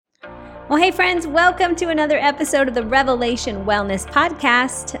Well, hey friends, welcome to another episode of the Revelation Wellness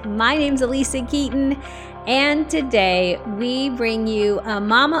Podcast. My name's Elisa Keaton, and today we bring you a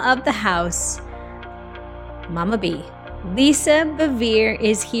mama of the house, Mama B. Lisa Bevere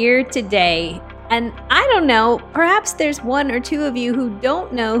is here today. And I don't know, perhaps there's one or two of you who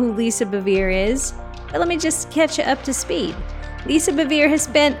don't know who Lisa Bevere is, but let me just catch you up to speed. Lisa Bevere has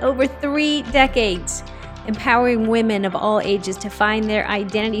spent over 3 decades empowering women of all ages to find their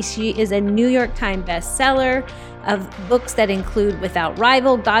identity. She is a New York Times bestseller of books that include Without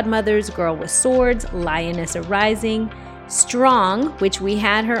Rival, Godmothers, Girl with Swords, Lioness Arising, Strong, which we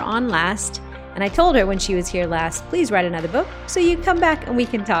had her on last. And I told her when she was here last, please write another book so you come back and we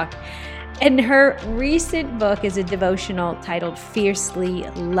can talk. And her recent book is a devotional titled Fiercely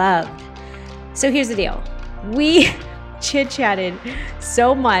Loved. So here's the deal. We chit-chatted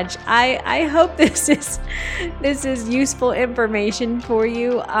so much. I hope this is useful information for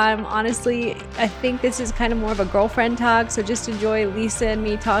you. Honestly, I think this is kind of more of a girlfriend talk. So just enjoy Lisa and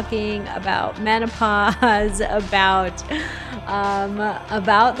me talking about menopause, about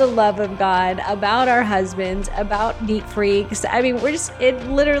the love of God, about our husbands, about neat freaks. I mean, it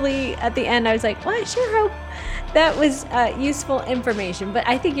literally at the end, I was like, well, I sure hope that was useful information. But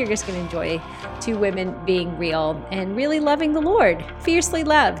I think you're just going to enjoy 2 women being real and really loving the Lord, fiercely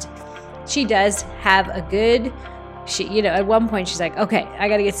loved. She does have a good, at one point she's like, okay, I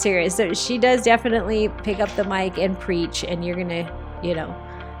got to get serious. So she does definitely pick up the mic and preach, and you're going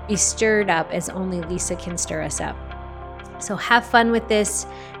to, be stirred up as only Lisa can stir us up. So have fun with this.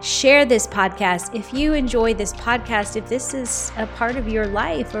 Share this podcast. If you enjoy this podcast, if this is a part of your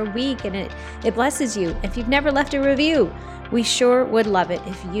life or week and it blesses you, if you've never left a review, we sure would love it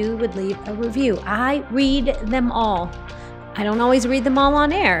if you would leave a review. I read them all. I don't always read them all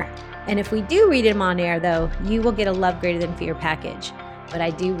on air. And if we do read them on air, though, you will get a Love Greater Than Fear package. But I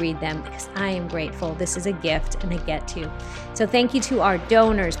do read them because I am grateful. This is a gift and I get to. So thank you to our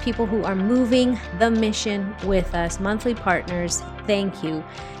donors, people who are moving the mission with us, monthly partners. Thank you.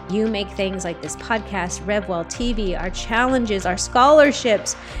 You make things like this podcast, RevWell TV, our challenges, our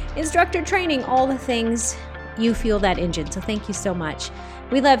scholarships, instructor training, all the things. You fuel that engine. So thank you so much.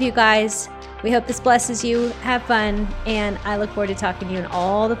 We love you guys. We hope this blesses you. Have fun. And I look forward to talking to you in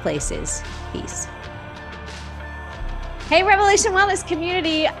all the places. Peace. Hey, Revelation Wellness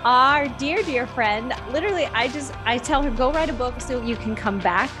community, our dear friend, literally, I tell her, go write a book so you can come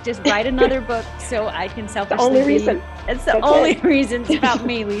back. Just write another book so I can selfishly The only reason. It's the only reason. It's about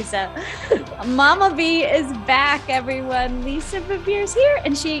me, Lisa. Mama B is back, everyone. Lisa Bevere's here,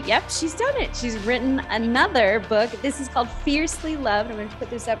 and she's done it. She's written another book. This is called Fiercely Loved. I'm going to put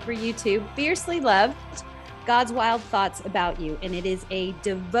this up for YouTube. Fiercely Loved, God's Wild Thoughts About You. And it is a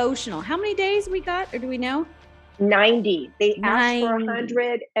devotional. How many days we got, or do we know? 90. They asked for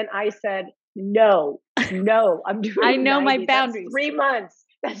 100, and I said, no, I'm doing I know 90. my boundaries. That's 3 months.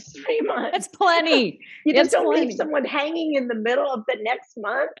 That's 3 months. That's plenty. You just don't leave someone hanging in the middle of the next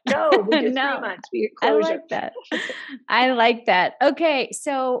month. No, we do 3 months for your closure. I like that. Okay.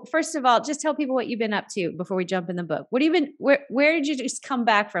 So first of all, just tell people what you've been up to before we jump in the book. Where did you just come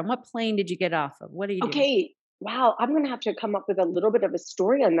back from? What plane did you get off of? What are you doing? Okay. Wow. I'm going to have to come up with a little bit of a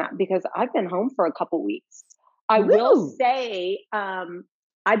story on that because I've been home for a couple weeks. I will say, I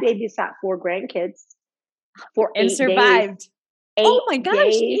babysat 4 grandkids for 8 days. Survived. Oh my gosh,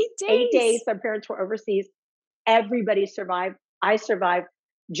 8 days. 8 days. Their parents were overseas. Everybody survived. I survived.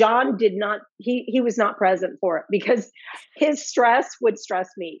 John did not, he was not present for it because his stress would stress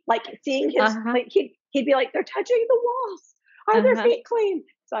me. Like seeing his, like he'd be like, they're touching the walls. Are their feet clean?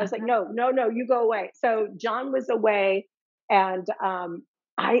 So I was like, no, you go away. So John was away, and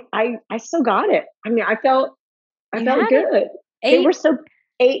I still got it. I mean, I felt good. They were so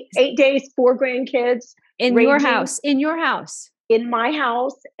 8 days, 4 grandkids in your house, in my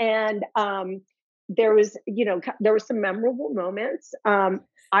house. And, there was some memorable moments. I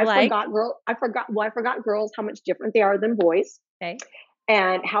forgot girls, how much different they are than boys. Okay.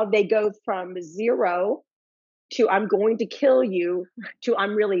 And how they go from 0 to I'm going to kill you to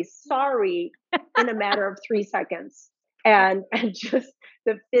I'm really sorry in a matter of 3 seconds. And just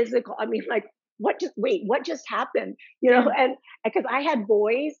the physical, I mean, like, what just happened? And because I had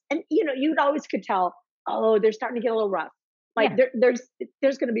boys, and you'd always could tell, oh, they're starting to get a little rough. Like there's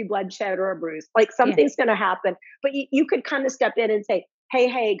going to be bloodshed or a bruise, like something's going to happen, but you could kind of step in and say,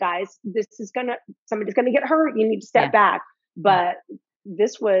 hey guys, somebody's going to get hurt. You need to step back. But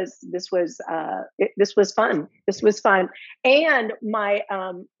this was fun. This was fun. And my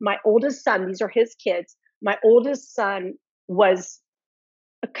oldest son, these are his kids. My oldest son was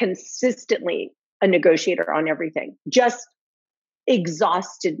consistently a negotiator on everything, just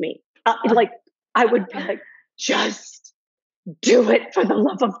exhausted me. Like I would be like, just do it for the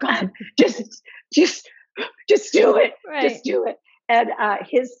love of God. Just, just, just do it. Right. Just do it. And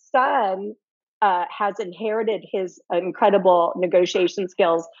his son has inherited his incredible negotiation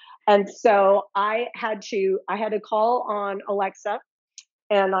skills. And so I had to call on Alexa,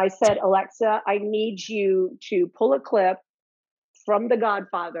 and I said, Alexa, I need you to pull a clip from The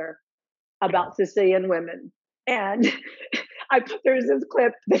Godfather about Sicilian women. And there's this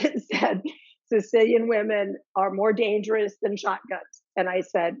clip that said Sicilian women are more dangerous than shotguns. And I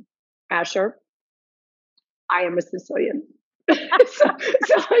said, Asher, I am a Sicilian. So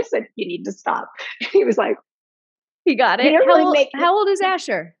I said, you need to stop. He was like, He got he it. didn't really make How old is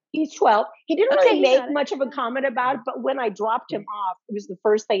Asher? he's 12. He didn't Okay, really he make got it. much of a comment about it, but when I dropped him off, it was the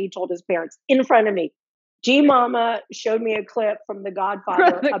first thing he told his parents in front of me. G Mama showed me a clip from The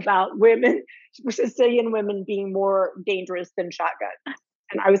Godfather about women, Sicilian women being more dangerous than shotguns.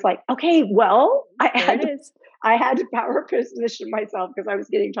 And I was like, okay, well, I had to power position myself because I was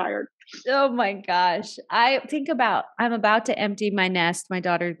getting tired. Oh my gosh. I'm about to empty my nest. My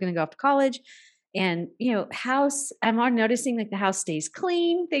daughter's going to go off to college. And, I'm already noticing like the house stays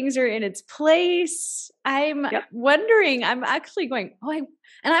clean. Things are in its place. I'm wondering, I'm actually going, and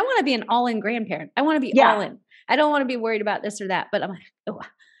I want to be an all-in grandparent. I want to be all in. I don't want to be worried about this or that, but I'm like, oh,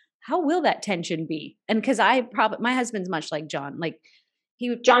 how will that tension be? And cause my husband's much like John, like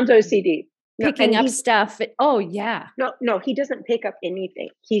John's OCD. Picking up stuff. Oh yeah. No, he doesn't pick up anything.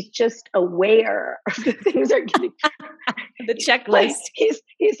 He's just aware of the things are getting the checklist. Like,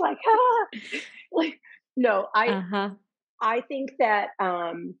 he's like, like, no, I think that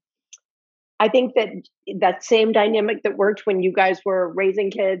that same dynamic that worked when you guys were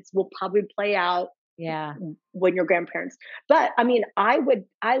raising kids will probably play out when you're grandparents. But I mean, I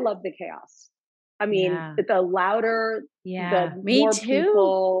love the chaos. I mean, the louder, the more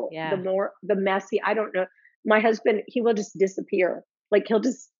people, the messy. I don't know. My husband, he will just disappear. Like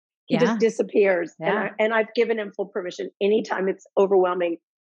he just disappears. And I've given him full permission. Anytime it's overwhelming,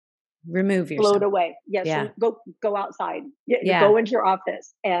 remove yourself. Float away. Yes. Yeah. Go outside. Go into your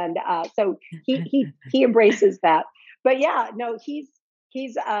office. And so he embraces that. But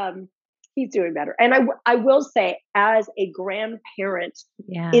he's doing better. And I will say, as a grandparent,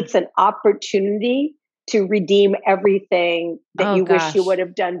 it's an opportunity to redeem everything that you wish you would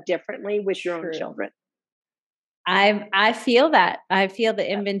have done differently with your own children. I feel that. I feel the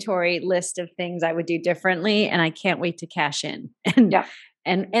inventory list of things I would do differently, and I can't wait to cash in. And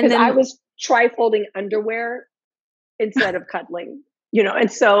then I was tri-folding underwear instead of cuddling,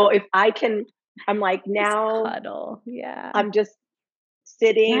 and so if I can, I'm like, now cuddle. Yeah. I'm just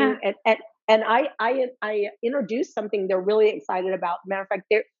sitting and I introduced something they're really excited about. Matter of fact,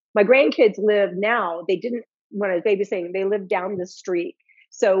 my grandkids live now. They didn't when I was babysitting. They live down the street.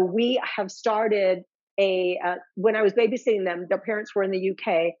 So we have started when I was babysitting them, their parents were in the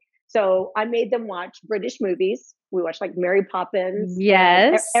UK. So I made them watch British movies. We watched like Mary Poppins.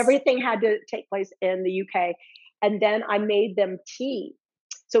 Yes. Everything had to take place in the UK. And then I made them tea.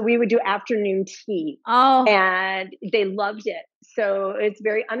 So we would do afternoon tea. Oh. And they loved it. So it's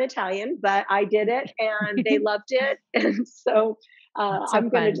very un-Italian, but I did it and they loved it. And so I'm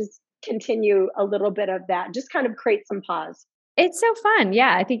going to just continue a little bit of that, just kind of create some pause. It's so fun.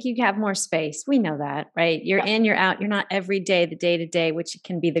 Yeah. I think you have more space. We know that, right? You're in, you're out. You're not every day, the day to day, which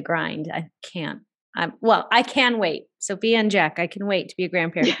can be the grind. I can't. I can wait. Sophia and Jack, I can wait to be a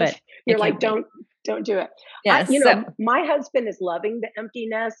grandparent, but you're like, don't do it. Yeah, my husband is loving the empty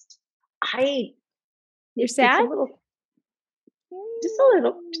nest. You're sad?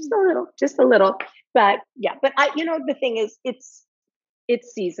 Just a little. But the thing is, it's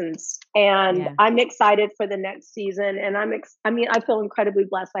seasons, and I'm excited for the next season. And I feel incredibly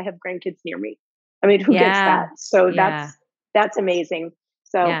blessed. I have grandkids near me. I mean, who gets that? So that's amazing.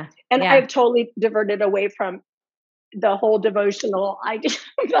 So, I've totally diverted away from the whole devotional.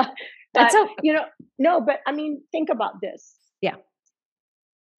 But I mean, think about this. Yeah.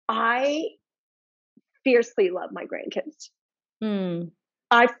 I fiercely love my grandkids. Mm.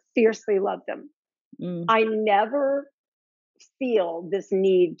 I fiercely love them. Mm. I never feel this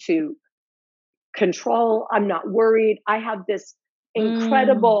need to control. I'm not worried. I have this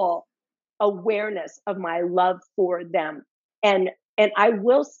incredible awareness of my love for them. And I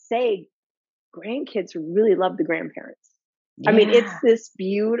will say, grandkids really love the grandparents. Yeah. I mean, it's this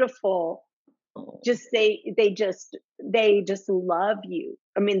beautiful, they just love you.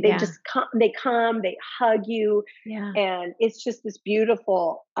 I mean, they just come, they hug you. Yeah. And it's just this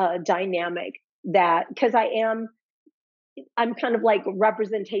beautiful dynamic that, because I'm kind of like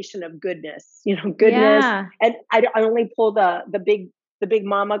representation of goodness, goodness. Yeah. And I only pull the big the big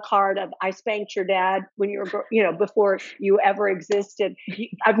mama card of I spanked your dad when you were, before you ever existed.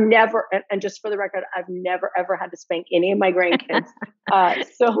 I've never, and just for the record, I've never ever had to spank any of my grandkids.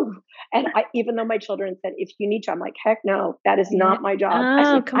 So, and even though my children said, if you need to, I'm like, heck no, that is not my job.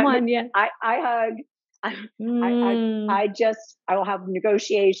 Oh, come on. Yeah. I hug. I will have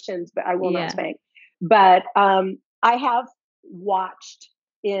negotiations, but I will not spank. But I have watched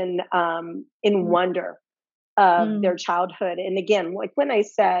in wonder of their childhood. And again, like when I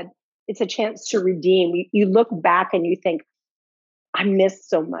said it's a chance to redeem, you look back and you think, I missed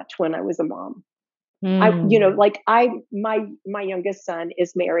so much when I was a mom. My youngest son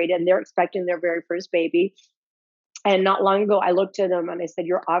is married and they're expecting their very first baby. And not long ago, I looked at him and I said,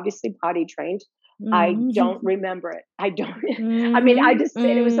 you're obviously potty trained. I don't remember it. I don't, I mean, I just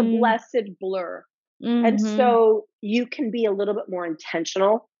said it was a blessed blur. And so you can be a little bit more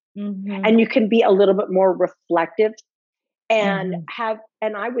intentional and you can be a little bit more reflective and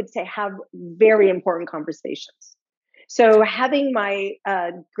and I would say have very important conversations. So having my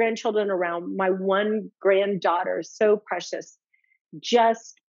grandchildren around, my one granddaughter, so precious,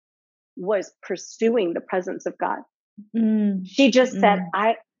 just was pursuing the presence of God. She just said,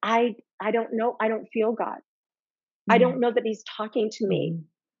 I don't know. I don't feel God. I don't know that he's talking to me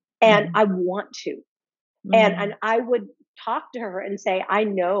and I want to. And I would talk to her and say, I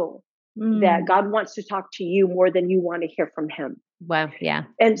know that God wants to talk to you more than you want to hear from him. Wow. Yeah.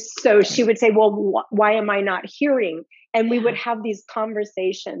 And so she would say, well, why am I not hearing? And we would have these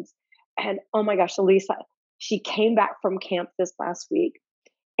conversations. And oh my gosh, Elisa, she came back from camp this last week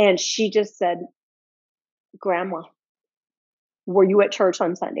and she just said, Grandma, were you at church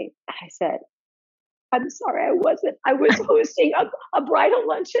on Sunday? I said, I'm sorry, I wasn't. I was hosting a bridal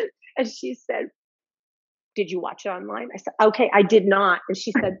luncheon. And she said, did you watch it online? I said, okay, I did not. And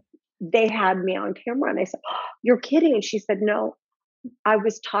she said, they had me on camera. And I said, oh, you're kidding. And she said, no, I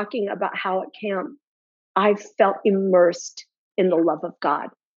was talking about how at camp, I felt immersed in the love of God.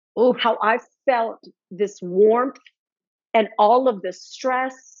 Oh, how I felt this warmth and all of the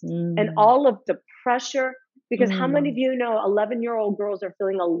stress and all of the pressure. Because how many of you know 11-year-old girls are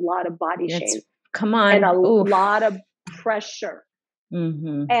feeling a lot of body shame? Come on. And a lot of pressure.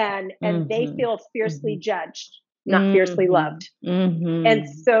 And they feel fiercely judged, not fiercely loved. And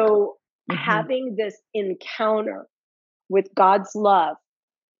so having this encounter with God's love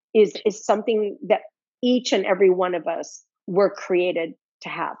is something that each and every one of us were created to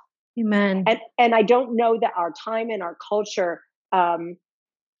have. Amen. And I don't know that our time and our culture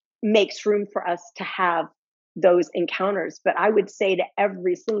makes room for us to have those encounters. But I would say to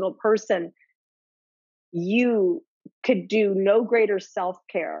every single person, you could do no greater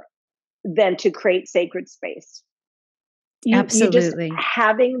self-care than to create sacred space. Absolutely. You just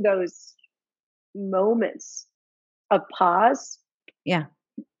having those moments of pause. Yeah.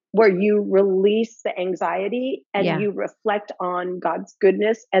 Where you release the anxiety and you reflect on God's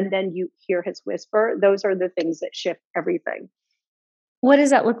goodness and then you hear his whisper. Those are the things that shift everything. What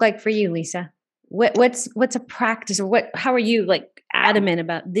does that look like for you, Lisa? What's a practice or how are you like adamant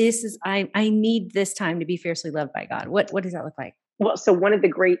about this is, I need this time to be fiercely loved by God? What does that look like? Well, so one of the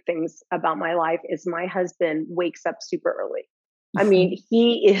great things about my life is my husband wakes up super early. I mean,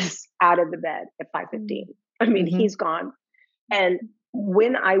 he is out of the bed at 5:15. I mean, he's gone. And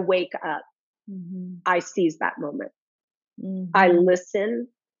when I wake up, I seize that moment. I listen.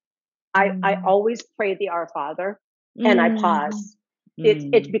 I always pray the Our Father and I pause.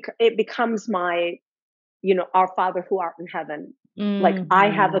 It becomes my, Our Father who art in heaven. Like I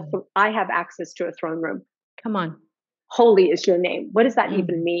have access to a throne room. Come on. Holy is your name. What does that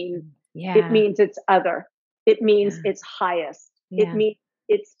even mean? Yeah. It means it's other. It means it's highest. Yeah. It means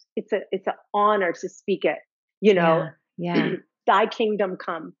it's an honor to speak it. Yeah. Thy kingdom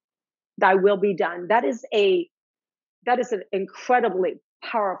come, thy will be done. That is an incredibly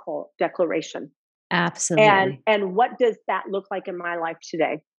powerful declaration. Absolutely. And what does that look like in my life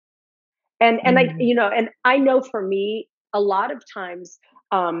today? And I know for me, a lot of times,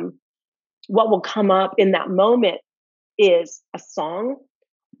 what will come up in that moment is a song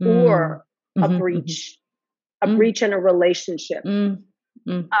or a breach in a relationship.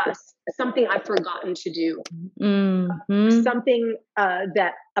 Something I've forgotten to do, something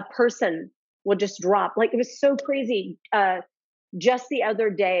that a person will just drop. Like it was so crazy. Just the other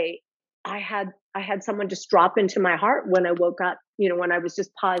day, I had someone just drop into my heart when I woke up. When I was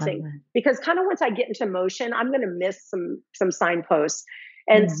just pausing, because kind of once I get into motion, I'm going to miss some signposts.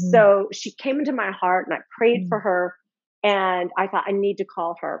 And so she came into my heart, and I prayed for her, and I thought I need to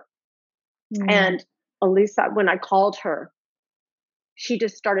call her. And Elisa, when I called her, she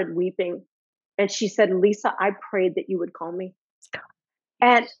just started weeping. And she said, Lisa, I prayed that you would call me.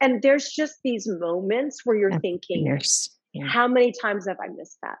 And there's just these moments where you're That's thinking, fierce. Yeah. how many times have I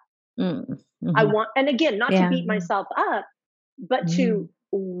missed that? I Mm-hmm. want, and again, not to Yeah. beat myself up, but Mm-hmm. to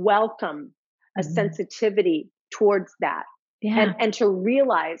welcome a Mm-hmm. sensitivity towards that, Yeah. and to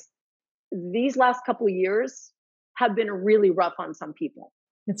realize these last couple of years have been really rough on some people.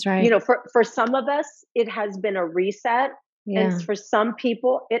 That's right. For some of us, it has been a reset, and Yeah. for some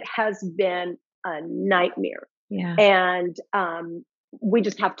people, it has been a nightmare. Yeah. And we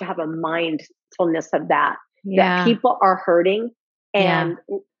just have to have a mindfulness of that Yeah. people are hurting, Yeah. and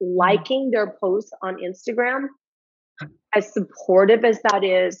liking their posts on Instagram, as supportive as that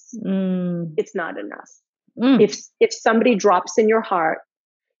is, Mm. it's not enough. Mm. If somebody drops in your heart,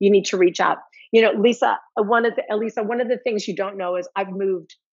 you need to reach out. Lisa, one of the things you don't know is I've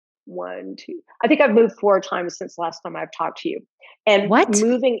moved I think I've moved 4 times since last time I've talked to you. And What?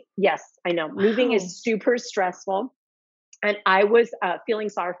 moving, yes, I know, moving Wow. is super stressful. And I was feeling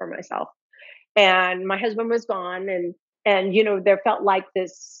sorry for myself. And my husband was gone, and there felt like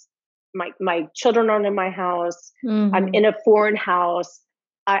this. My children aren't in my house. I'm Mm-hmm. in a foreign house.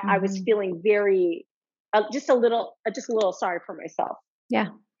 I was Mm-hmm. feeling very, just a little sorry for myself. Yeah.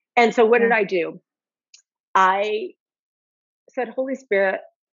 And so what Yeah. did I do? I said, Holy Spirit,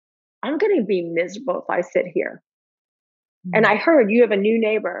 I'm going to be miserable if I sit here. And Mm. I heard you have a new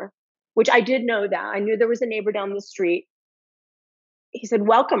neighbor, which I did know that. I knew there was a neighbor down the street. He said,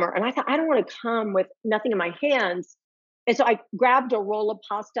 welcome her. And I thought, I don't want to come with nothing in my hands. And so I grabbed a roll of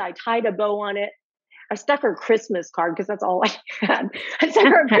pasta. I tied a bow on it. I stuck her Christmas card because that's all I had. I stuck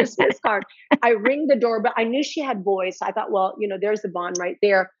her a Christmas card. I ring the doorbell. I knew she had boys. So I thought, well, there's the bond right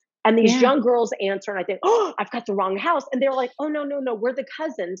there. And these Yeah. young girls answer, and I think, oh, I've got the wrong house. And they're like, oh, no, no, no, we're the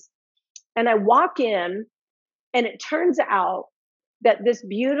cousins. And I walk in, and it turns out that this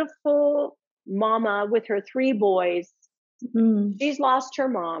beautiful mama with her 3 boys, Mm. she's lost her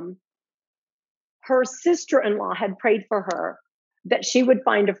mom. Her sister-in-law had prayed for her that she would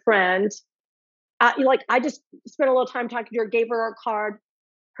find a friend. I just spent a little time talking to her, gave her a card.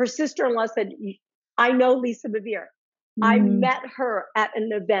 Her sister-in-law said, I know Lisa Bevere. I Mm. met her at an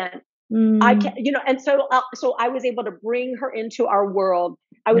event. I can, Mm. and so I was able to bring her into our world.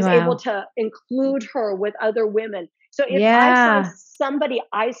 I was able Wow. to include her with other women. So if I find Yeah. somebody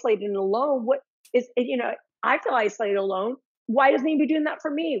isolated and alone, I feel isolated alone. Why doesn't he be doing that for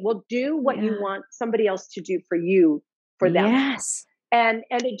me? Well, do what you Yeah. want somebody else to do for you, for them. Yes. And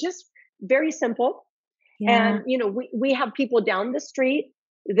it just very simple. Yeah. And we have people down the street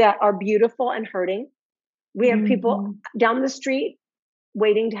that are beautiful and hurting. We have people Mm-hmm. down the street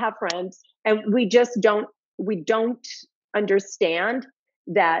waiting to have friends, and we don't understand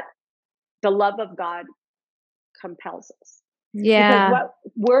that the love of God compels us, because Yeah. what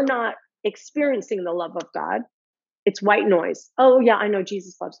we're not experiencing the love of God. It's white noise. Oh yeah, I know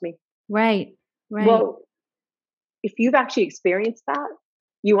Jesus loves me. Right. Right. Well, if you've actually experienced that,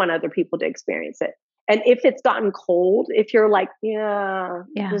 you want other people to experience it. And if it's gotten cold, if you're like, yeah,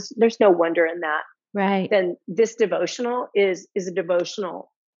 Yeah. there's no wonder in that, Right. then this devotional is a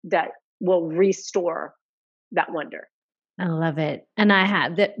devotional that will restore that wonder. I love it. And I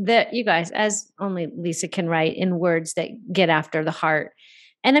have that you guys, as only Lisa can write in words that get after the heart.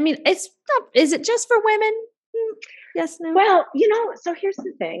 And I mean, it's not, is it just for women? Mm, yes, no. Well, so here's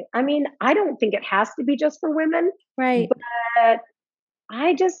the thing. I mean, I don't think it has to be just for women, Right. but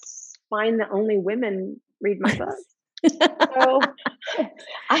I just find that only women read my books. So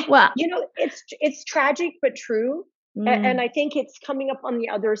Well, it's tragic but true. And mm, I think it's coming up on the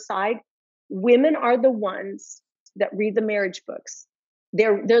other side. Women are the ones that read the marriage books.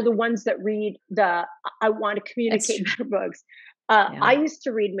 They're the ones that read the I want to that's communicate true. better books. Yeah. I used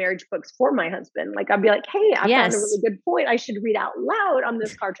to read marriage books for my husband. Like I'd be like, hey, I found a Yes. really good point. I should read out loud on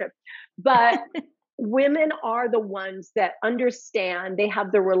this car trip. But women are the ones that understand, they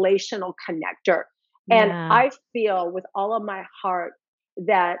have the relational connector. And Yeah. I feel with all of my heart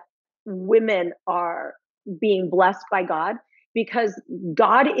that women are being blessed by God, because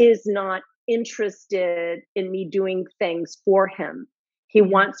God is not interested in me doing things for him. He Yeah.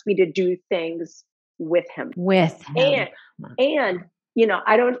 wants me to do things with him. With And him. and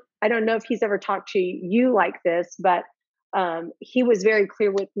I don't know if he's ever talked to you like this, but he was very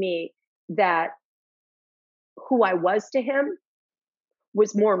clear with me that who I was to him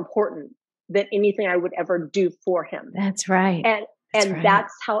was more important than anything I would ever do for him. That's right. And That's and right.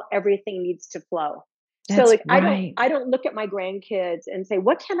 that's how everything needs to flow. So That's like I don't right. I don't look at my grandkids and say,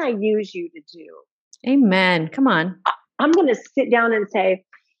 what can I use you to do? Amen. Come on. I'm going to sit down and say,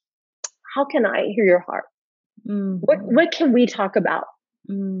 how can I hear your heart? What Mm-hmm. what can we talk about?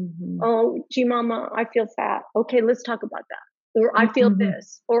 Mm-hmm. Oh, gee, mama, I feel sad. Okay, let's talk about that. or I feel Mhm.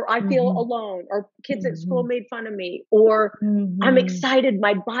 this, or I feel Mhm. alone, or kids at school Mhm. made fun of me, or I'm Mhm. excited,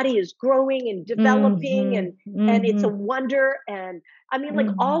 my body is growing and developing, Mhm. and it's a Mhm. wonder. And I mean, like,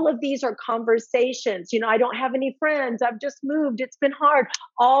 Mhm. all of these are conversations. I don't have any friends. I've just moved. It's been hard.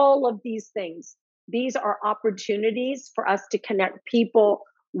 All of these things. These are opportunities for us to connect people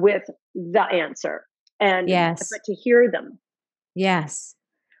with the answer, Yes. but to hear them. Yes.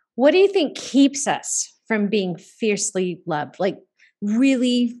 What do you think keeps us from being fiercely loved? Like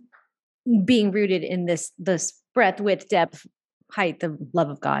really being rooted in this breadth, width, depth, height, the love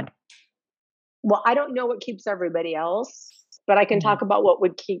of God. Well, I don't know what keeps everybody else, but I can Mhm. talk about what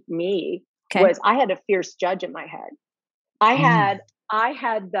would keep me. Okay. Was I had a fierce judge in my head. I had Mm. I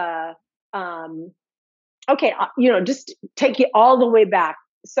had the um okay, just take it all the way back.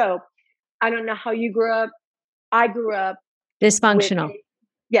 So, I don't know how you grew up. I grew up with Dysfunctional.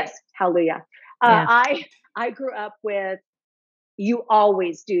 yes, hallelujah. Yeah. I grew up with you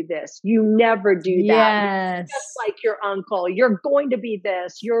always do this. You never do that. You're just Yes. like your uncle. You're going to be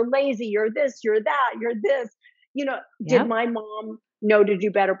this. You're lazy. You're this. You're that. You're this. Did Yep. my mom know to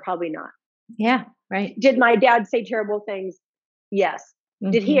do better? Probably not. Yeah. Right. Did my dad say terrible things? Yes.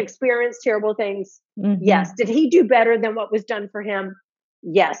 Did he Mhm. experience terrible things? Yes. Mhm. Did he do better than what was done for him?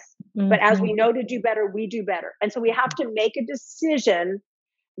 Yes. But as we Mhm. know to do better, we do better. And so we have to make a decision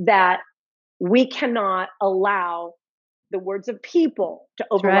that we cannot allow the words of people to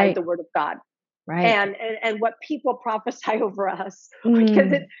That's override right. the word of God. Right. And what people prophesy over us,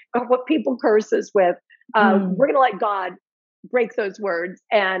 because Mm. or what people curse us with, Mm. we're going to let God break those words,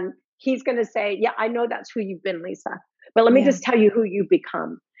 and He's going to say, "Yeah, I know that's who you've been, Lisa, but let me Yeah. just tell you who you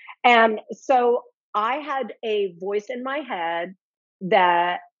become." And so I had a voice in my head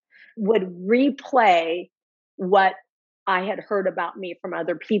that would replay what I had heard about me from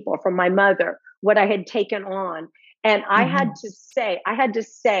other people, from my mother, what I had taken on. And Mhm. I had to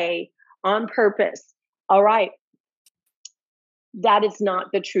say on purpose, all right, that is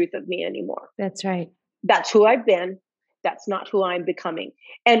not the truth of me anymore. That's right. That's who I've been. That's not who I'm becoming.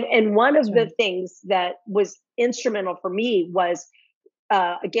 And one That's of the right. things that was instrumental for me was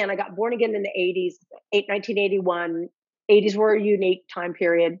again, I got born again in the 80s, 1981. 80s were a unique time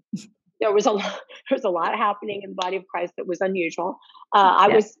period. There was a lot, there was a lot happening in the body of Christ that was unusual. Uh, I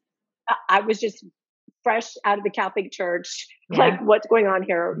Yeah. was I was just fresh out of the Catholic Church. Like, Yeah. what's going on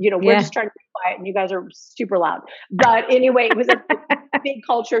here? We're Yeah. just trying to be quiet, and you guys are super loud. But anyway, it was a big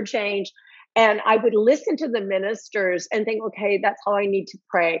culture change, and I would listen to the ministers and think, okay, that's how I need to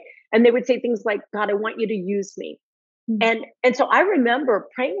pray. And they would say things like, "God, I want you to use me." Mm. And so I remember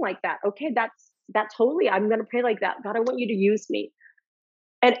praying like that. Okay, that's holy. I'm going to pray like that. God, I want you to use me.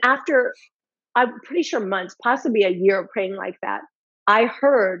 And after I'm pretty sure months, possibly a year of praying like that, I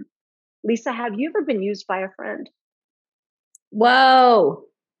heard, "Lisa, have you ever been used by a friend?" Whoa.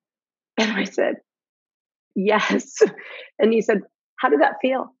 And I said, "Yes." And he said, "How did that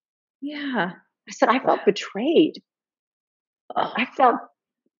feel?" Yeah. I said, "I felt betrayed. I Oh. felt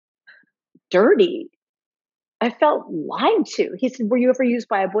dirty. I felt lied to." He said, "Were you ever used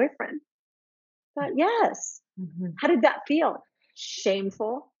by a boyfriend?" I thought, "Yes." Mhm. How did that feel?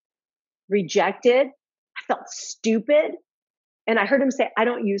 Shameful, rejected. I felt stupid. And I heard him say, "I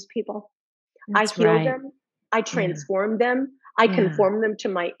don't use people. I That's heal right. them. I Yeah. transform them. I Yeah. conform them to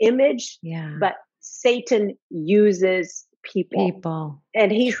my image." Yeah. But Satan uses people. People.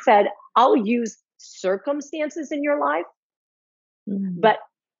 And he said, "I'll use circumstances in your life, Mm. but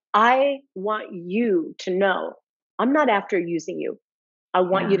I want you to know I'm not after using you. I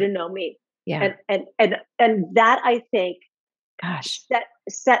want you Yeah. to know me." Yeah. And that, I think, Gosh.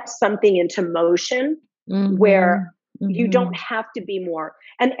 set something into motion where Mhm. you don't Mhm. have to be more.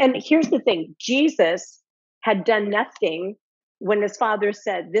 And here's the thing, Jesus had done nothing when his father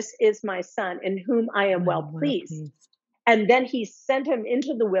said, "This is my son in whom I am well I'm well pleased." pleased. And then he sent him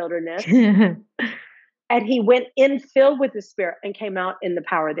into the wilderness, and he went in filled with the Spirit and came out in the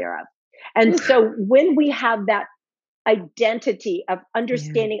power thereof. And Oof. so when we have that identity of Yeah.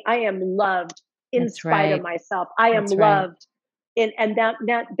 understanding, I am loved in That's spite of right. myself, I am That's right. loved, and that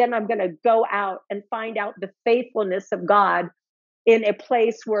then I'm going to go out and find out the faithfulness of God in a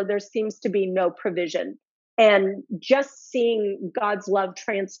place where there seems to be no provision. And just seeing God's love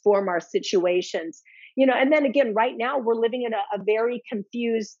transform our situations. And then again, right now, we're living in a very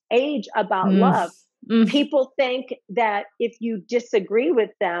confused age about Mm. love. Mm. People think that if you disagree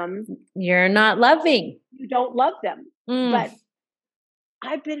with them, You're not loving. you don't love them. Mm. But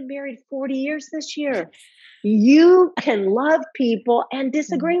I've been married 40 years this year. You can love people and Mm.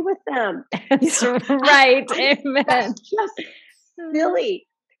 disagree with them. You That's know, right. that's Amen. just silly,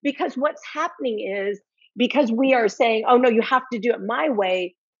 because what's happening is because we are saying, oh no, you have to do it my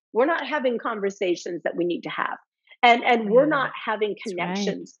way, we're not having conversations that we need to have. And we're Yeah, not having that's right.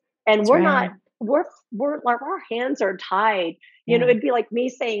 connections. And That's we're not, right. we're like our hands are tied. Yeah. It'd be like me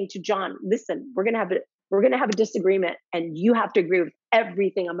saying to John, listen, we're gonna have a disagreement and you have to agree with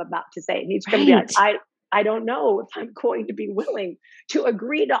everything I'm about to say. And he's gonna be like, Right. I don't know if I'm going to be willing to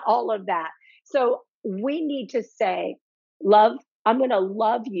agree to all of that. So we need to say, love, I'm going to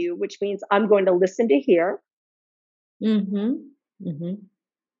love you, which means I'm going to listen to hear, Mm-hmm. Mm-hmm.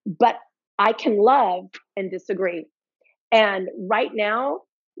 but I can love and disagree. And right now,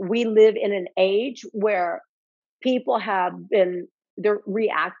 we live in an age where people have been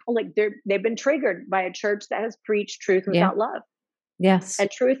they've been triggered by a church that has preached truth Yeah. without love. Yes. And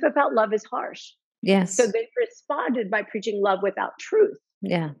truth without love is harsh. So Yes. they've responded by preaching love without truth,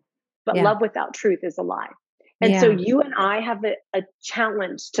 Yeah. but Yeah. love without truth is a lie. And so Yeah. you and I have a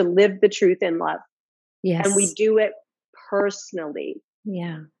challenge to live the truth in love. And we Yes. do it personally.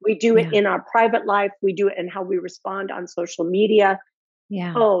 Yeah. We do it Yeah. in our private life. We do it in how we respond on social media.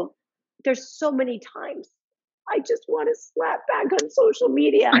 Yeah. Oh, there's so many times I just want to slap back on social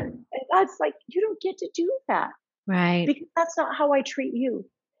media. And that's like, you don't get to do that Right. because that's not how I treat you.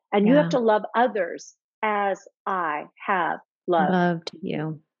 And you have Yeah. to love others as I have loved. Loved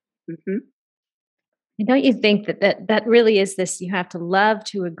you. Mhm. And don't you think that really is this, you have to love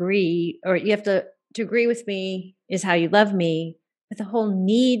to agree, or you have to agree with me is how you love me, but the whole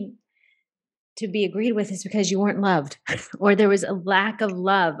need to be agreed with is because you weren't loved or there was a lack of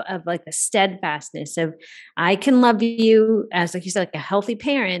love, of like the steadfastness of, I can love you as, like you said, like a healthy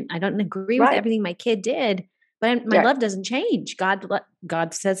parent. I don't agree with Right. everything my kid did, but my Yeah. love doesn't change. God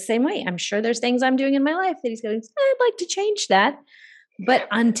says the same way. I'm sure there's things I'm doing in my life that he's going, I'd like to change that, but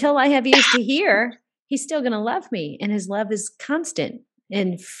until I have ears to hear, he's still going to love me, and his love is constant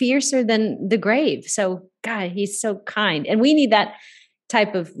and fiercer than the grave. So God, he's so kind, and we need that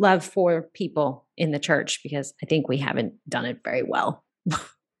type of love for people in the church, because I think we haven't done it very well.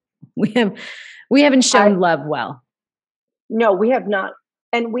 we have we haven't I shown love well. No, we have not,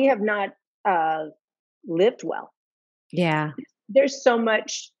 and we have not uh lived well. Yeah. There's so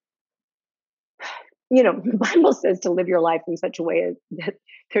much, the Bible says to live your life in such a way that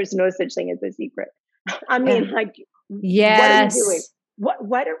there's no such thing as a secret. I Yeah. mean, like, what are we doing? Yes.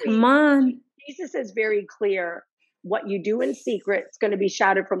 What are Come we? on. Jesus is very clear. What you do in secret is going to be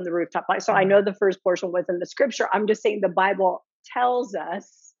shouted from the rooftop. So I know the first portion was in the scripture. I'm just saying the Bible tells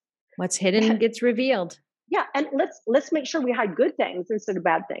us What's hidden that, gets revealed. yeah, and let's make sure we hide good things instead of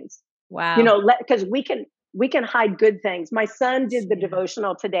bad things. Wow. Because we can hide good things. My son did the Yeah.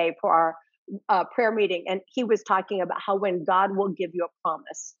 devotional today for our prayer meeting, and he was talking about how when God will give you a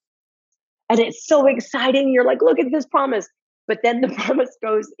promise, and it's so exciting. You're like, look at this promise, but then the promise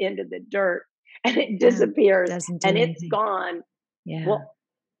goes into the dirt and it Yeah. disappears Doesn't do and it's anything. gone. Yeah. Well,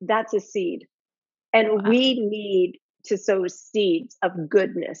 that's a seed, and Wow. we need to sow seeds of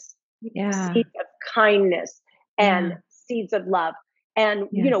goodness, Yeah. seeds of kindness, and Yeah. seeds of love. And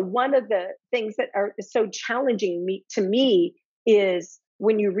Yeah. one of the things that are so challenging to me is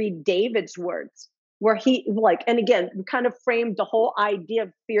when you read David's words, where he like, and again, we kind of framed the whole idea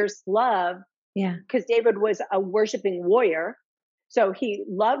of fierce love Yeah. because David was a worshiping warrior. So he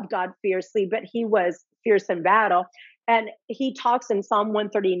loved God fiercely, but he was fierce in battle. And he talks in Psalm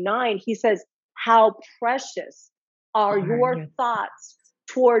 139, he says, how precious are Are your you? thoughts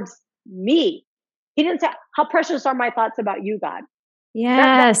towards me? He didn't say, how precious are my thoughts about you, God? That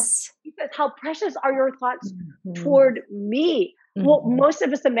Yes. He says, how precious are your thoughts Mhm. toward me? Well, Mhm. most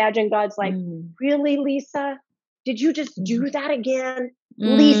of us imagine God's like, Mhm. really, Lisa? Did you just Mhm. do that again?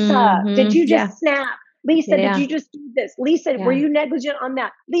 Lisa, did Mhm. you Yeah. just snap? Lisa, did Yeah. you just do this? Lisa, were Yeah. you negligent on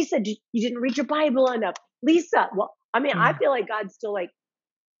that? Lisa, you didn't read your Bible enough. Lisa, well, I mean, I Yeah. feel like God's still like,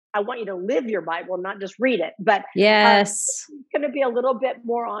 I want you to live your Bible, not just read it. But Yes. it's going to be a little bit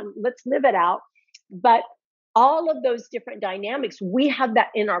more on let's live it out. But all of those different dynamics, we have that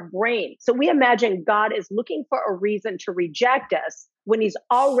in our brain. So we imagine God is looking for a reason to reject us when he's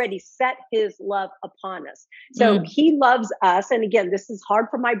already set his love upon us. So Mm. he loves us. And again, this is hard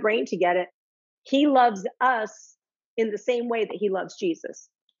for my brain to get it. He loves us in the same way that he loves Jesus.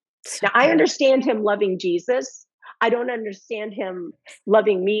 So Now, I good. understand him loving Jesus. I don't understand him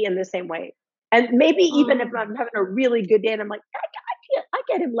loving me in the same way. And maybe even if Oh. I'm having a really good day and I'm like, I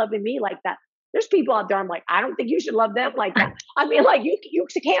get him loving me like that. There's people out there, I'm like, I don't think you should love them like that. I mean, like, you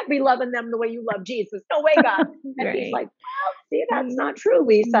can't be loving them the way you love Jesus. No way, God. And he's Right. like, well, see, that's not true,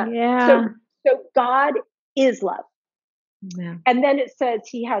 Lisa. So, Yeah. so God is love. Yeah. And then it says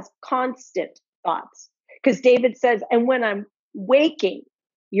he has constant thoughts because David says, and when I'm waking,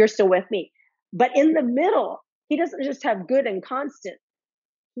 you're still with me. But in the middle, he doesn't just have good and constant,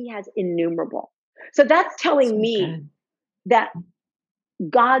 he has innumerable. So that's telling So me good. that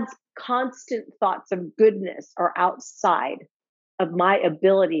God's constant thoughts of goodness are outside of my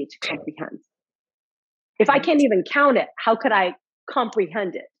ability to comprehend. If I can't even count it, how could I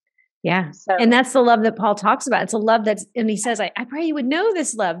comprehend it? Yeah. So, And that's the love that Paul talks about. It's a love and he says, I pray you would know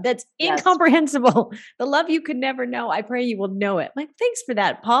this love that's yes. incomprehensible. The love you could never know. I pray you will know it. Like, thanks for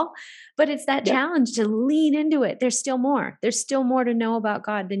that, Paul. But it's that Yep. challenge to lean into it. There's still more. There's still more to know about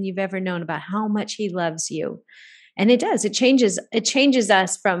God than you've ever known about how much he loves you. And it does. It changes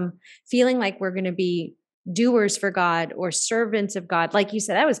us from feeling like we're going to be doers for God or servants of God. Like you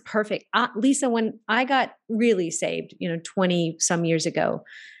said, that was perfect. Lisa, when I got really saved, 20 some years ago,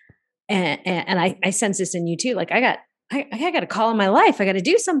 and I sense this in you too. Like I got a call in my life. I got to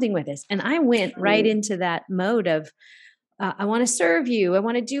do something with this. And I went right into that mode of, I want to serve you. I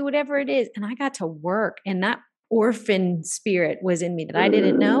want to do whatever it is. And I got to work, and that orphan spirit was in me that I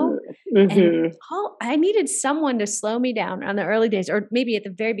didn't know. And I needed someone to slow me down on the early days, or maybe at the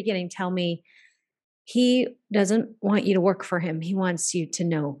very beginning, tell me, he doesn't want you to work for him. He wants you to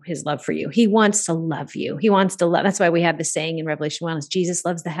know his love for you. He wants to love you. He wants to love. That's why we have the saying in Revelation 1 is Jesus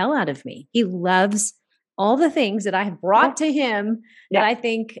loves the hell out of me. He loves all the things that I have brought to him that I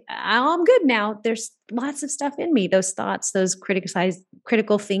think, oh, I'm good now. There's lots of stuff in me, those thoughts, those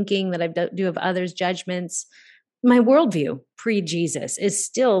critical thinking that I do of others' judgments. My worldview pre-Jesus is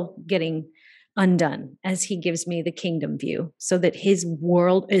still getting undone as he gives me the kingdom view so that his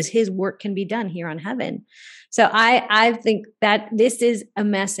work can be done here on heaven. So I think that this is a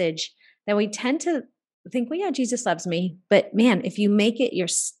message that we tend to think, well, yeah, Jesus loves me. But man, if you make it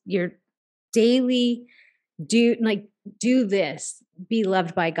your daily do this, be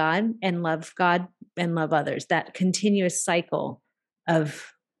loved by God and love others. That continuous cycle of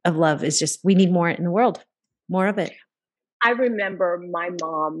love is just, we need more in the world, more of it. I remember my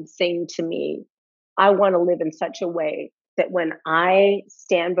mom saying to me, I want to live in such a way that when I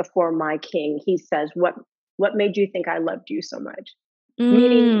stand before my king, he says, what made you think I loved you so much?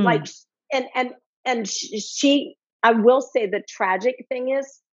 Meaning like, and she, I will say the tragic thing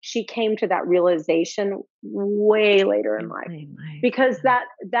is she came to that realization way later in life, because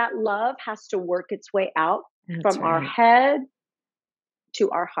that love has to work its way out from our head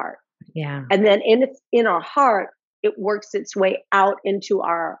to our heart. Yeah. And then in our heart, it works its way out into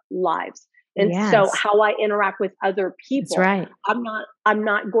our lives. And so how I interact with other people, right. I'm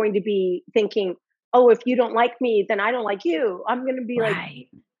not going to be thinking, oh, if you don't like me, then I don't like you. I'm going to be like,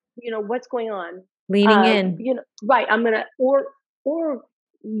 what's going on? Leaning in. Right. I'm going to, or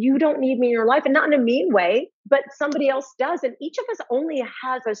you don't need me in your life, and not in a mean way, but somebody else does. And each of us only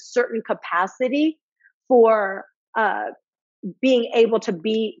has a certain capacity for, being able to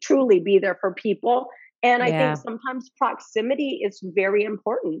truly be there for people. And I think sometimes proximity is very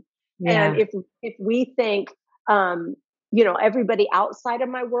important. Yeah. And if we think, everybody outside of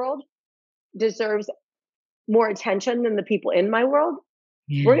my world deserves more attention than the people in my world,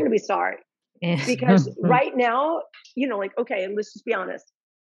 we're going to be sorry. Because right now, okay, let's just be honest.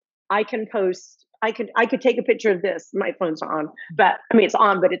 I could take a picture of this. My phone's on, but it's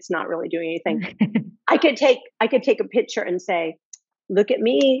on, but it's not really doing anything. I could take a picture and say, look at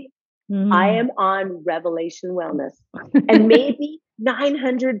me. I am on Revelation Wellness. And maybe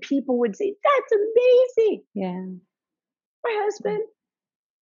 900 people would say, that's amazing. Yeah. My husband,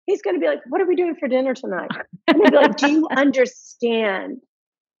 he's going to be like, what are we doing for dinner tonight? I'm going to be like, do you understand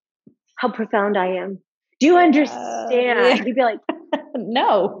how profound I am? Do you understand? He'd be like,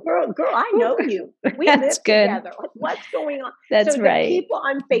 no, girl, I know you. We live together. Like, what's going on? That's so right. The people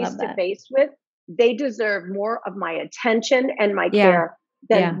I'm face to face with, they deserve more of my attention and my care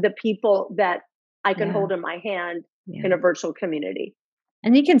than the people that I can hold in my hand in a virtual community.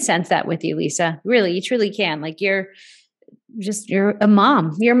 And you can sense that with you, Lisa. Really, you truly can. Like you're a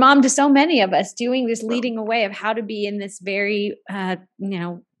mom. You're a mom to so many of us, doing this leading away of how to be in this very,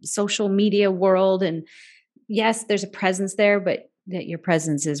 social media world. And yes, there's a presence there, but that your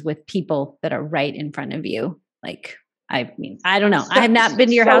presence is with people that are right in front of you. Like, I don't know. I have not been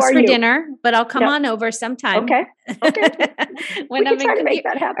to your house for dinner, but I'll come on over sometime. Okay. When we can try to make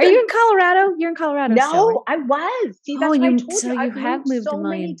that happen. Are you in Colorado? You're in Colorado. No, still, right? I was. See, that's what I told so you. I've have moved so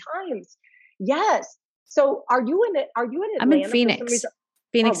many times. Yes. So are you in Atlanta? I'm in Phoenix.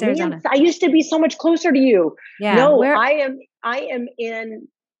 Phoenix, Arizona. I used to be so much closer to you. Yeah. No, I am in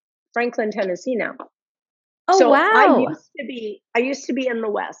Franklin, Tennessee now. Oh, so wow. I used to be in the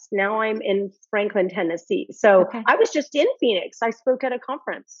West. Now I'm in Franklin, Tennessee. So I was just in Phoenix. I spoke at a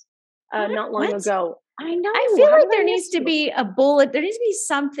conference not long What? ago. I know. I feel How like did I there miss needs to you? be a bullet. There needs to be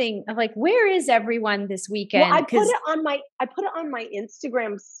something of like, where is everyone this Well, weekend? Because I put it on my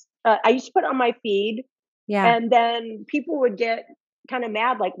Instagram. I used to put it on my feed, yeah, and then people would get kind of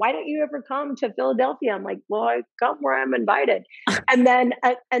mad, like, "Why don't you ever come to Philadelphia?" I'm like, "Well, I come where I'm invited." And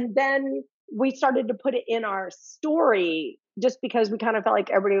then we started to put it in our story just because we kind of felt like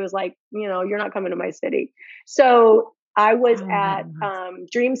everybody was like, "You're not coming to my city." So I was oh, that at was.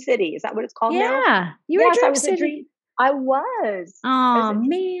 Dream City. Is that what it's called now? Yeah, you were at Yes, I Dream was at City. Dream. I was. I was Oh at Dream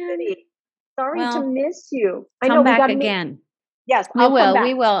man. City. Sorry to Well, miss you. I know come we back got to meet. again. Yes, We I'll come will.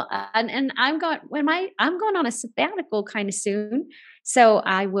 We back. will. And I'm going on a sabbatical kind of soon. So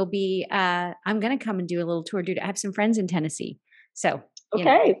I will be I'm going to come and do a little tour, dude. I have some friends in Tennessee. So,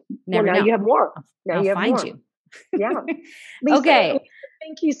 Okay. Well, never now know. you have more. I'll, Now I'll you have find more. you. Yeah. Lisa, Okay.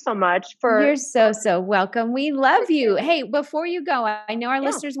 thank you so much You're for so welcome. We love you. sharing. Hey, before you go, I know our Yeah.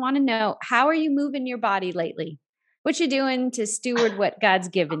 listeners want to know, how are you moving your body lately? What you doing to steward what God's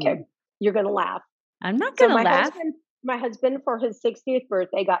given Okay. you? You're gonna laugh. I'm not So going to laugh. my husband for his 60th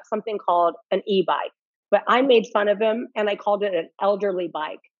birthday got something called an e-bike, but I made fun of him and I called it an elderly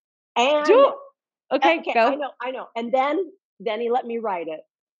bike. And Do Okay, okay, go. I know. And then he let me ride it.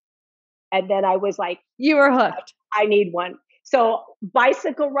 And then I was like, You were hooked. I need one. So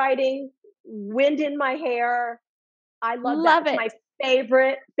bicycle riding, wind in my hair. I love that. Love It's my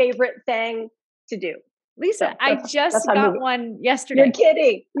it. favorite thing to do. Lisa, So I that's just how I'm got moving. one You're yesterday.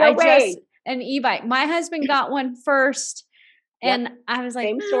 kidding. No I just way. an e-bike. My husband got one first, Yep. and I was like,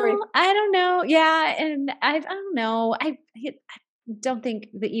 Same story. "Well, I don't know." Yeah, and I don't know. I don't think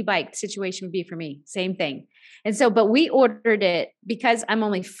the e-bike situation would be for me. Same thing. And so, but we ordered it because I'm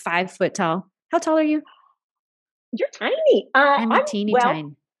only 5 foot tall. How tall are you? You're tiny. I'm a teeny Well,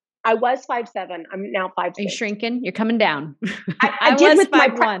 tiny. I was 5'7". I'm now five Are you six. shrinking? You're coming down. I I did was with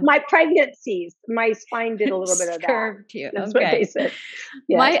 5'1". my pregnancies. My spine did a little bit of that. Curved you. That's what they Okay. said.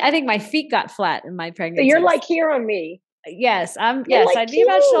 Yes. I think my feet got flat in my So you're pregnancies. like here on me. Yes, You're yes, like I'd be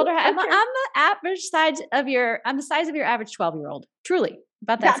about cute. shoulder height. I'm Okay. the average size of I'm the size of your average 12-year-old. Truly,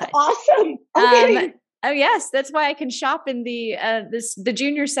 about that That's size. awesome. Um, Okay. oh yes, that's why I can shop in the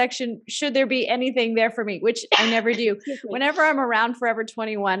junior section should there be anything there for me, which I never do. Excuse me. Whenever I'm around Forever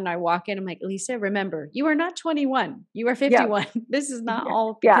 21 and I walk in, I'm like, Lisa, remember, you are not 21. You are Yeah. 51. This is not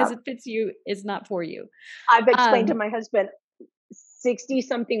all Yeah. because it fits you, it's not for you. I've explained to Um, my husband 60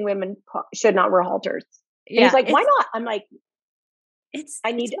 something women should not wear halters. And he's yeah, like, why not? I'm like, it's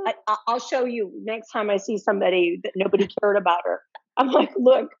more I'll show you next time I see somebody that nobody cared about her. I'm like,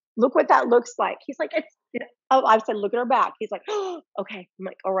 look what that looks like. He's like, oh, I said, look at her back. He's like, oh, okay. I'm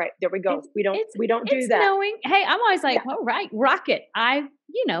like, all right, there we go. It's We don't do it's that. knowing. Hey, I'm always Yeah. like, well, right, rock it.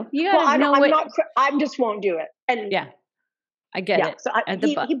 You Well, gotta know I'm what. not, I just won't do it. And Yeah, I get yeah, it. so At the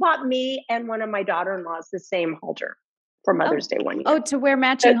he bought me and one of my daughter-in-laws the same halter for Mother's Day one year. to wear So,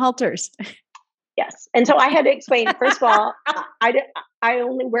 matching halters. yes. And so I had to explain, first of all, I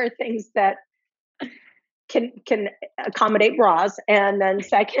only wear things that can accommodate bras. And then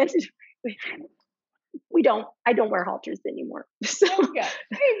second, I don't wear halters anymore. So There you go.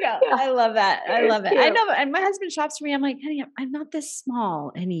 There you go. yeah, I love that. I it's love it. I cute. know. And my husband shops for me. I'm like, honey, I'm not this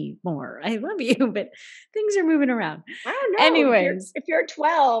small anymore. I love you, but things are moving around. I don't know. Anyways, If you're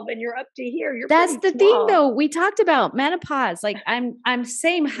 12 and you're up to here, you're that's pretty the thing small. though. We talked about menopause. Like I'm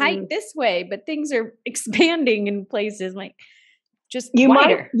same height this way, but things are expanding in places like just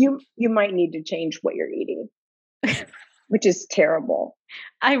wider. You might need to change what you're eating, which is terrible.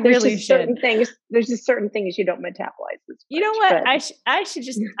 I There's really just should. certain things. There's just certain things you don't metabolize as You know much, what? I should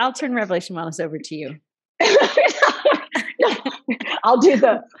just I'll turn Revelation Wellness over to you. No, I'll do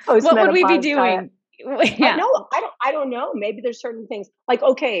the post. What would we be doing? Yeah. I don't know. Maybe there's certain things like,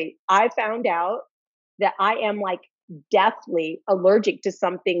 okay, I found out that I am like deathly allergic to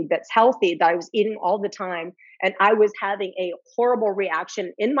something that's healthy that I was eating all the time. And I was having a horrible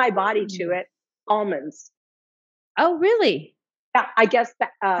reaction in my body to it. Almonds. Oh, really? Yeah, I guess that.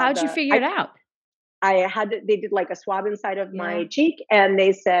 How'd you figure it out? They did like a swab inside of my cheek and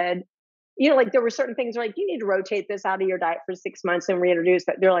they said, like there were certain things like, you need to rotate this out of your diet for 6 months and reintroduce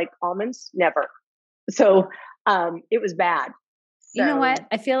that. They're like, almonds, never. So it was bad. So, You know what?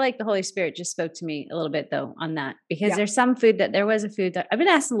 I feel like the Holy Spirit just spoke to me a little bit though on that because Yeah. there's there was a food that I've been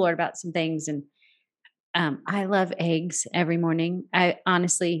asking the Lord about some things and I love eggs every morning. I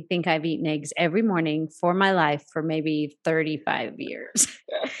honestly think I've eaten eggs every morning for my life for maybe 35 years.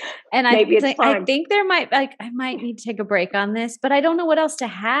 And Maybe it's I time. think I might need to take a break on this, but I don't know what else to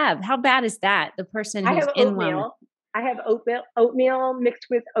have. How bad is that? The person I who's have in oatmeal. I have oatmeal mixed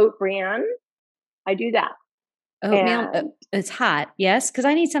with oat bran. I do that. Oatmeal, And it's hot. Yes, because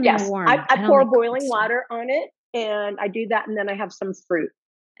I need something yes, warm. I don't pour like boiling cold stuff. water on it, and I do that, and then I have some fruit.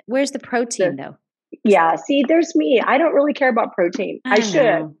 Where's the protein though? Yeah, see, there's me. I don't really care about protein. I don't should.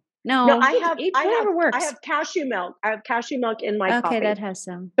 know. No, I whatever works. have cashew milk. I have cashew milk in my Okay, coffee. that has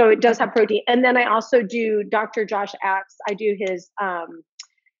some. So it does have protein. And then I also do Dr. Josh Axe. I do his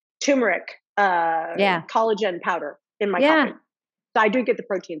turmeric collagen powder in my coffee. So I do get the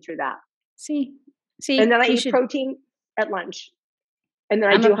protein through that. See, and then I eat protein at lunch. And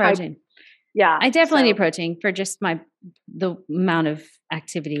then I'm a protein. I definitely need protein for just the amount of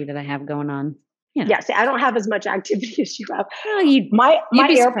activity that I have going on. You know. Yeah, see, I don't have as much activity as you have. Well, my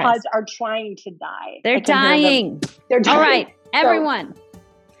AirPods are trying to die. They're dying. They're dying. All right, everyone.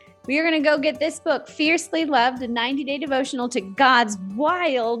 We are going to go get this book, Fiercely Loved, a 90-day devotional to God's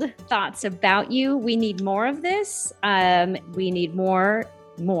wild thoughts about you. We need more of this. We need more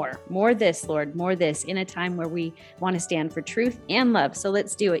this, Lord, more this in a time where we want to stand for truth and love. So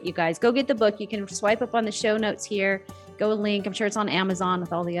let's do it, you guys. Go get the book. You can swipe up on the show notes here. Go link. I'm sure it's on Amazon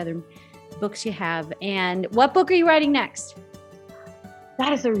with all the other books you have. And what book are you writing next?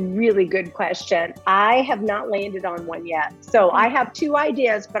 That is a really good question. I have not landed on one yet. So I have 2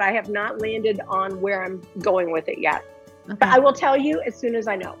 ideas, but I have not landed on where I'm going with it yet. Okay. But I will tell you as soon as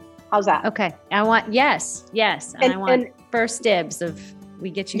I know. How's that? Okay. I want, yes. And I want first dibs of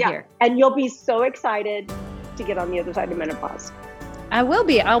we get you here. And you'll be so excited to get on the other side of menopause. I will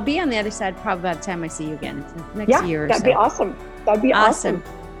be. I'll be on the other side probably by the time I see you again. Next year or so. That'd be awesome. That'd be awesome.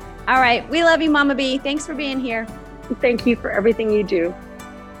 All right. We love you, Mama B. Thanks for being here. Thank you for everything you do.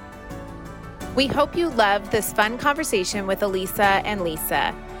 We hope you loved this fun conversation with Elisa and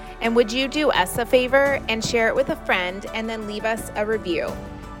Lisa. And would you do us a favor and share it with a friend and then leave us a review?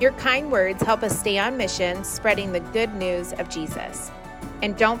 Your kind words help us stay on mission, spreading the good news of Jesus.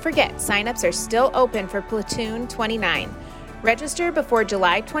 And don't forget, signups are still open for Platoon 29. Register before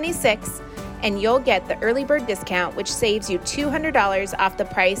July 26th, and you'll get the early bird discount, which saves you $200 off the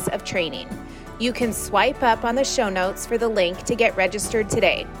price of training. You can swipe up on the show notes for the link to get registered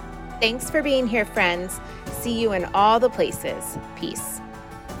today. Thanks for being here, friends. See you in all the places. Peace.